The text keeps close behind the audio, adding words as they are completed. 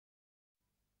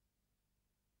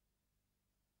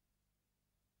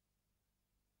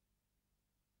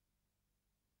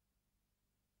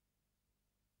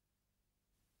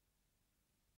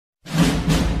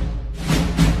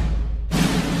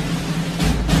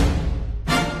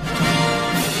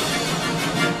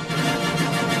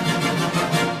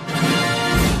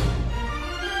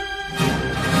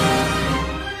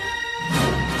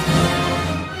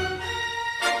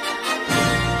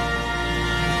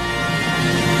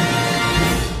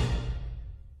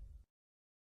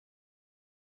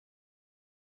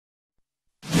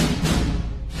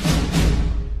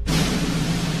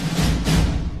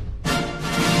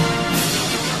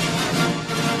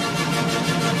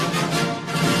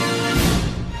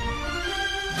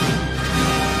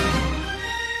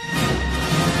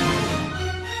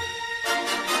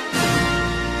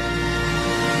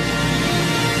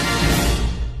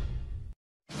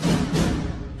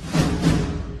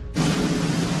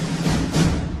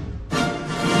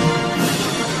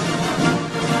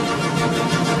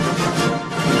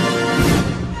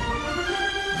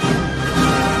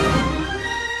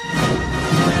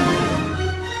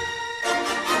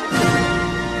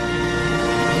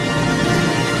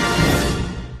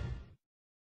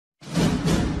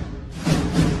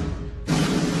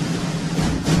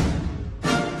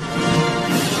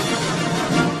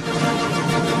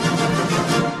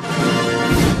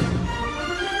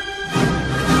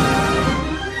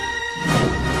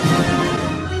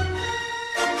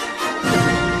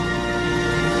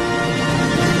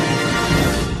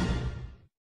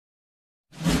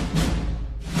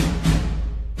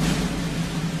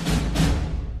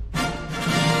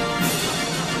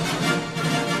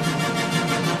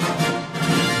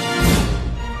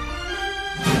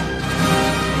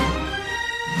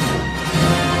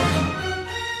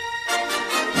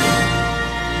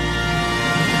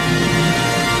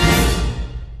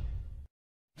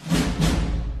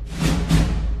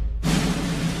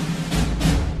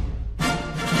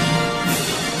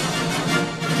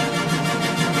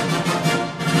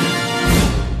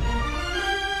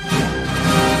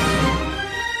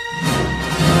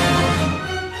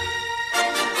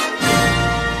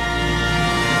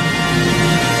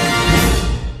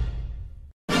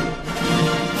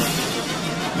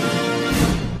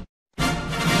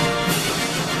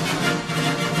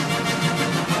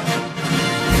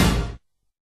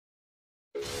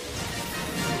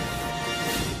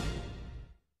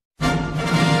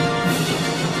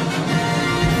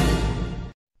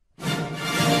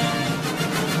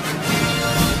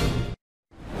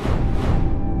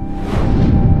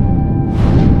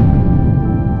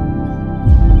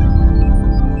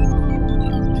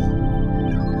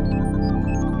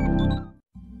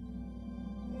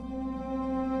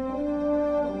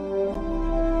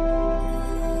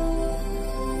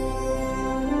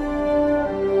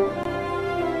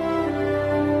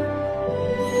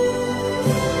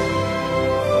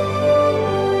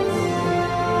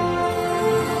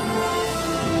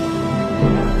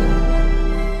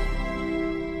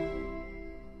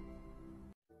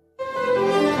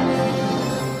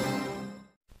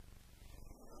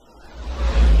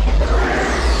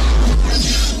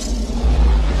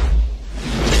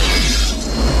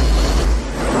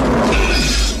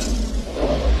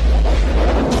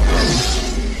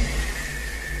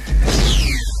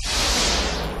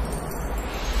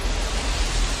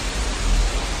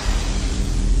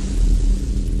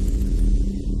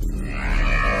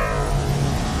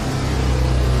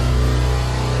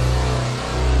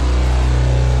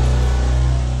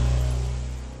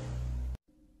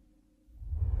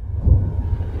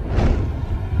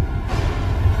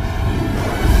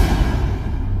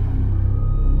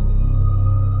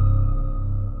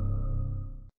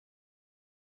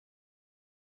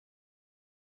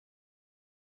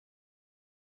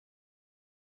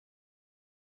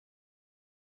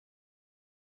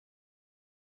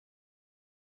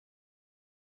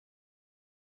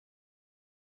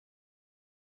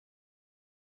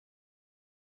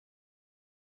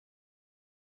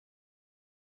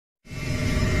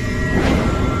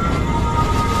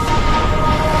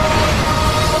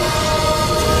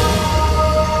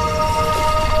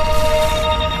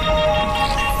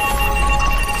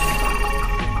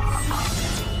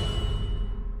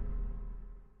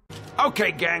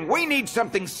Okay, gang, we need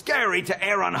something scary to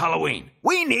air on Halloween.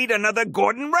 We need another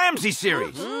Gordon Ramsay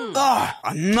series.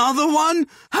 Another one?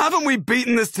 Haven't we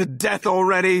beaten this to death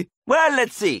already? Well,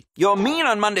 let's see. You're mean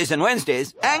on Mondays and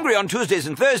Wednesdays, angry on Tuesdays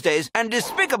and Thursdays, and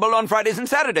despicable on Fridays and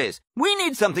Saturdays. We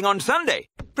need something on Sunday,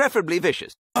 preferably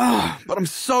vicious. But I'm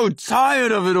so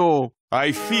tired of it all.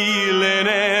 I feel an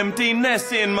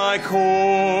emptiness in my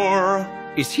core.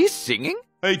 Is he singing?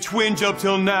 A twinge up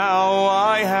till now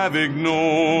I have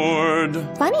ignored.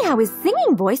 Funny how his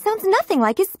singing voice sounds nothing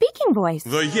like his speaking voice.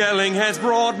 The yelling has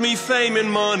brought me fame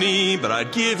and money, but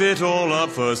I'd give it all up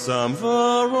for some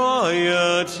variety.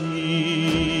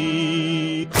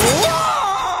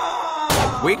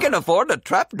 We can afford a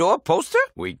trapdoor poster?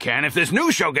 We can if this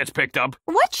new show gets picked up.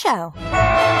 What show?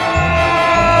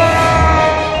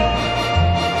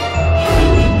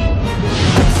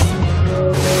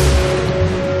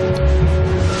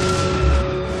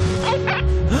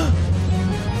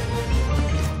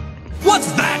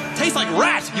 What's that? Tastes like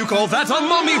rat! You call that a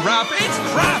mummy wrap? It's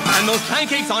crap! And those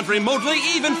pancakes aren't remotely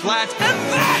even flat. And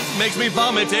that makes me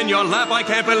vomit in your lap. I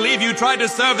can't believe you tried to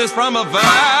serve this from a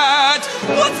vat!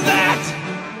 What's that?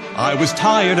 I was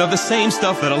tired of the same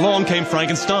stuff that along came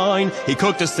Frankenstein. He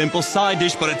cooked a simple side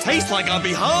dish, but it tastes like I'm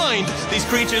behind. These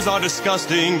creatures are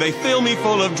disgusting, they fill me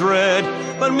full of dread,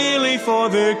 but merely for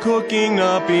their cooking,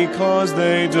 not because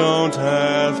they don't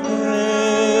have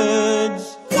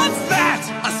heads. What's that?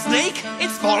 A snake?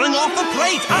 It's falling off the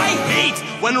plate. I hate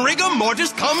when rigor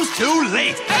mortis comes too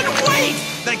late. And wait!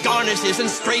 The garnish isn't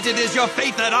straight, it is your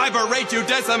fate that I berate you,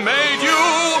 decimate you.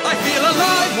 I feel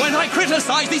alive when I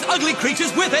criticize these ugly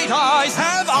creatures with 8 eyes.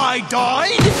 Have I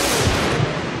died?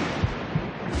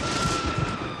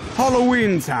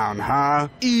 Halloween Town, huh?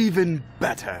 Even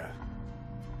better.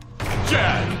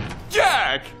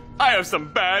 Jack! I have some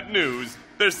bad news.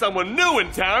 There's someone new in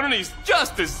town and he's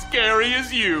just as scary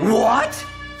as you. What?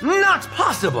 Not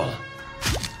possible.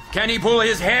 Can he pull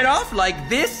his head off like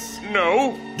this?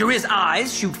 No. Do his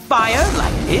eyes shoot fire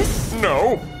like this?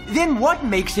 No. Then what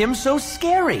makes him so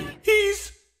scary?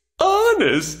 He's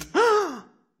honest.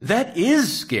 That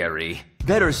is scary.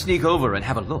 Better sneak over and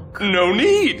have a look. No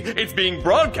need. It's being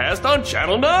broadcast on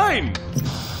Channel 9.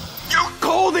 You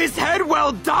call this head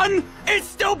well done? It's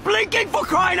still blinking, for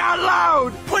crying out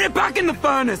loud! Put it back in the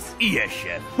furnace! Yes,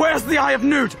 Chef. Where's the Eye of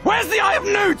Newt? Where's the Eye of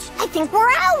Newt? I think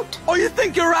we're out. Oh, you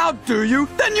think you're out, do you?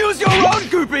 Then use your own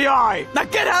goopy eye! Now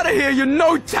get out of here, you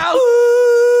no-tell!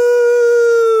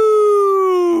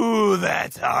 Ooh,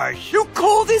 that's harsh. You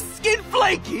call this skin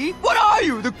flaky? What are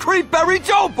you, the Creepberry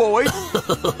Doughboy?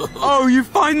 Oh, you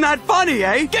find that funny,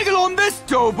 eh? Giggle on this,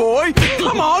 Doughboy!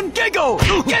 Come on, giggle!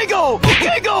 Giggle!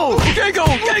 Giggle!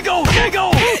 Giggle! Giggle!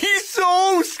 Giggle! He's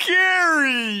so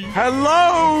scary.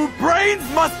 Hello? Brains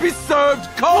must be served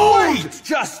cold! Wait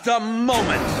just a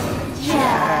moment.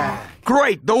 Yeah.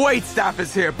 Great, the waitstaff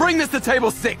is here. Bring this to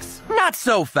table 6. Not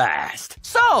so fast.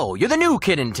 So, you're the new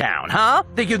kid in town, huh?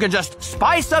 Think you can just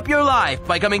spice up your life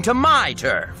by coming to my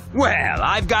turf? Well,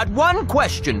 I've got one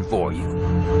question for you.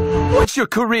 What's your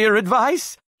career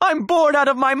advice? I'm bored out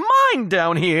of my mind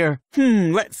down here.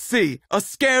 Let's see. A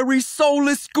scary,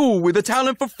 soulless school with a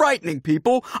talent for frightening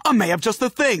people. I may have just the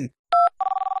thing.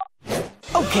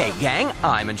 Okay, gang,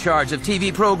 I'm in charge of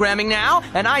TV programming now,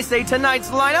 and I say tonight's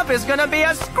lineup is gonna be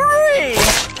a scream!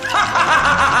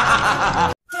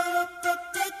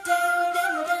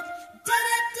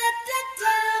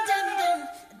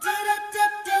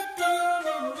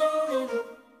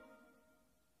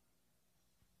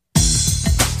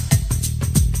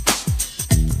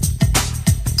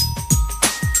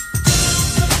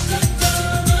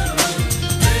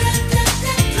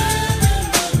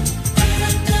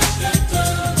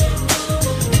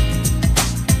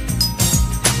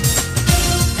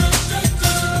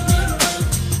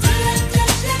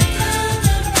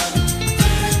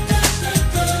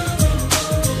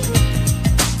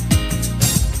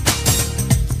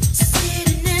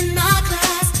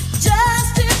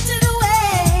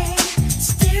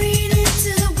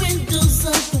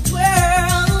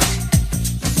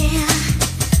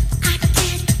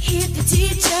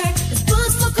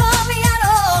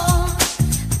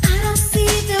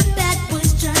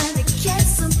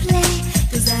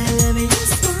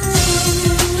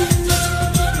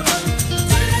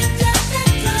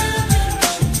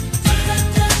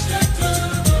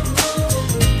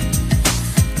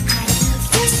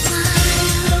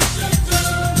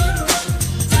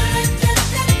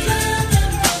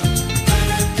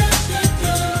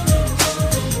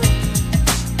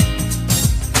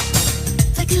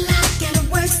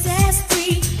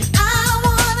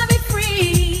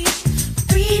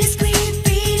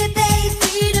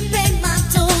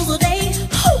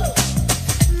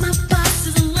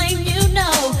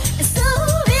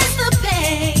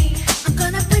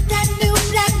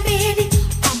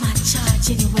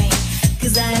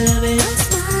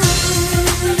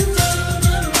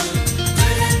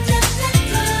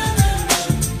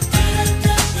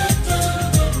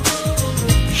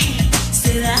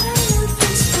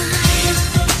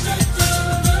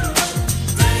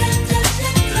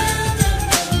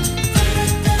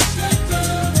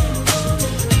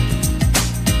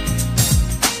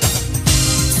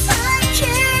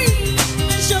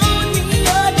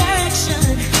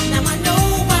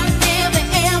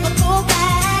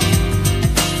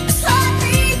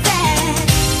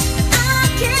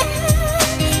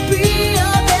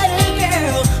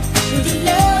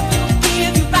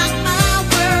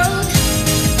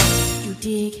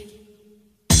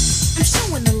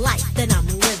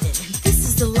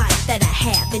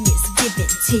 give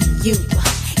it to you.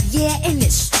 Yeah, and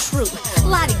it's true.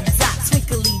 Lottie-dot,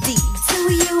 twinkly-dee. Do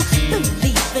you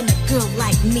believe in a girl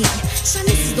like me?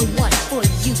 Shanice is the one for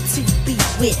you to be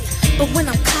with. But when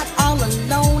I'm caught all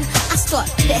alone, I start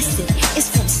fessing. It's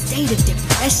from state of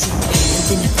depression. And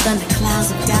then the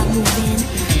thunderclouds of doubt move in.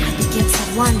 I begin to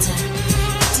wonder,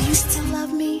 do you still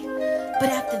love me? But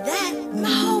after that, my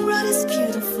whole world is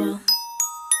beautiful.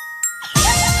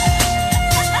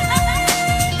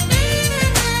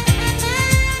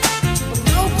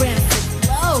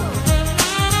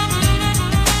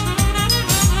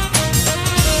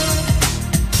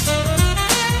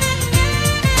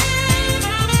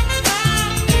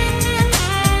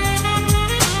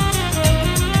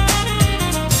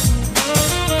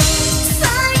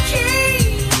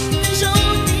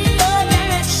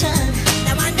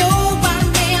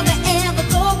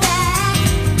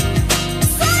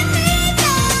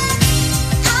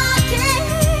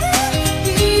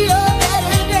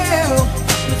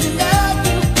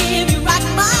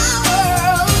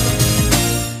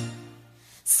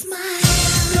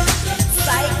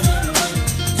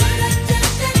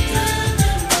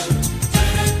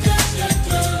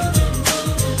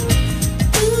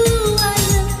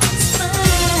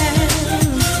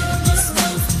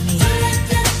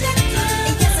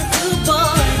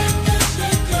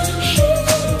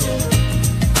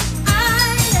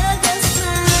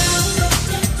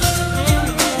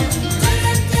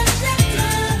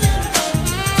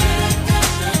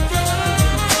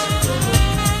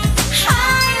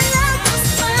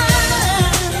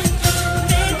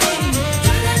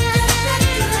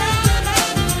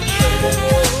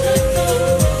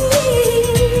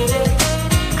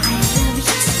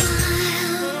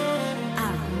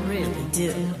 I really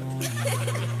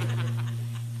do.